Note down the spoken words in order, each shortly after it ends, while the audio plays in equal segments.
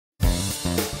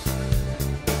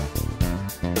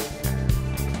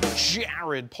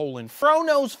Jared Polin,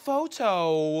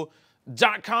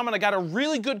 FroKnowsPhoto.com, and I got a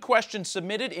really good question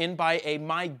submitted in by a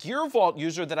MyGearVault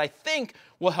user that I think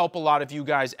will help a lot of you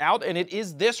guys out, and it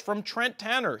is this from Trent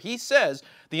Tanner. He says,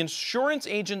 the insurance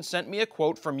agent sent me a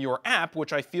quote from your app,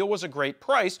 which I feel was a great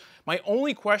price. My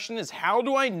only question is, how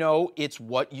do I know it's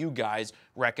what you guys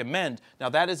recommend? Now,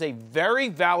 that is a very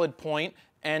valid point,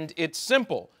 and it's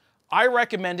simple. I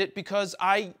recommend it because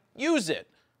I use it.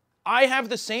 I have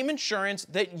the same insurance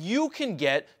that you can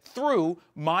get through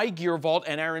MyGearVault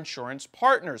and our insurance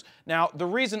partners. Now, the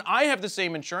reason I have the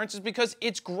same insurance is because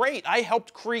it's great. I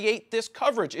helped create this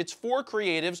coverage. It's for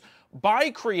creatives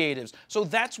by creatives. So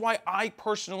that's why I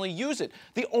personally use it.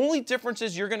 The only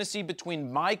differences you're going to see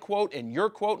between my quote and your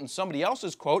quote and somebody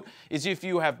else's quote is if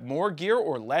you have more gear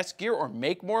or less gear or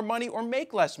make more money or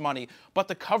make less money. But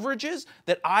the coverages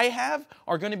that I have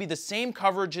are going to be the same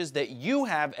coverages that you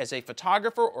have as a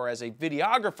photographer or as a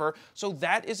videographer. So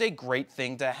that is a great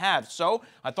thing to have. So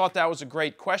I thought that was a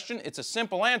great question. It's a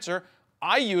simple answer.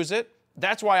 I use it.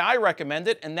 That's why I recommend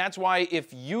it, and that's why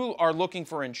if you are looking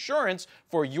for insurance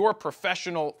for your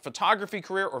professional photography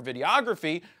career or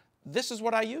videography, this is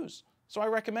what I use. So I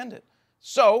recommend it.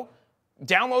 So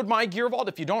download MyGearVault.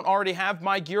 If you don't already have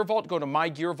MyGearVault, go to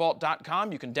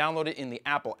MyGearVault.com. You can download it in the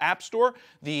Apple App Store.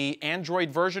 The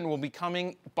Android version will be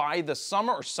coming by the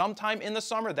summer or sometime in the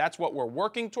summer. That's what we're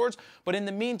working towards. But in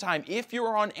the meantime, if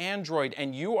you're on Android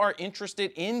and you are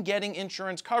interested in getting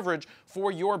insurance coverage for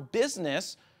your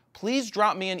business, please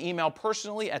drop me an email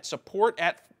personally at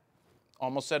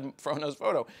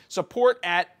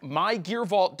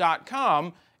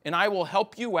support@MyGearVault.com, and I will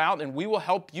help you out, and we will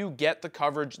help you get the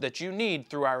coverage that you need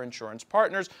through our insurance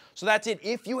partners. So that's it.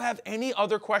 If you have any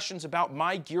other questions about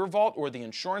MyGearVault or the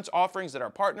insurance offerings that our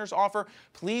partners offer,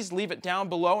 please leave it down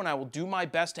below, and I will do my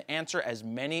best to answer as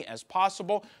many as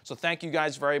possible. So thank you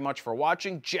guys very much for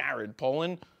watching. Jared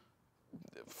Polin,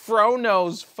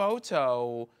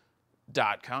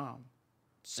 FroKnowsPhoto.com.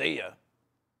 See ya.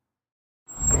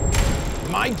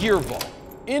 MyGearVault.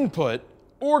 Input,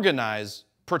 organize,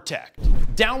 protect.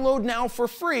 Download now for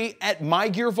free at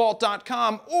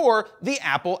MyGearVault.com or the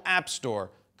Apple App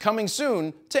Store. Coming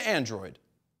soon to Android.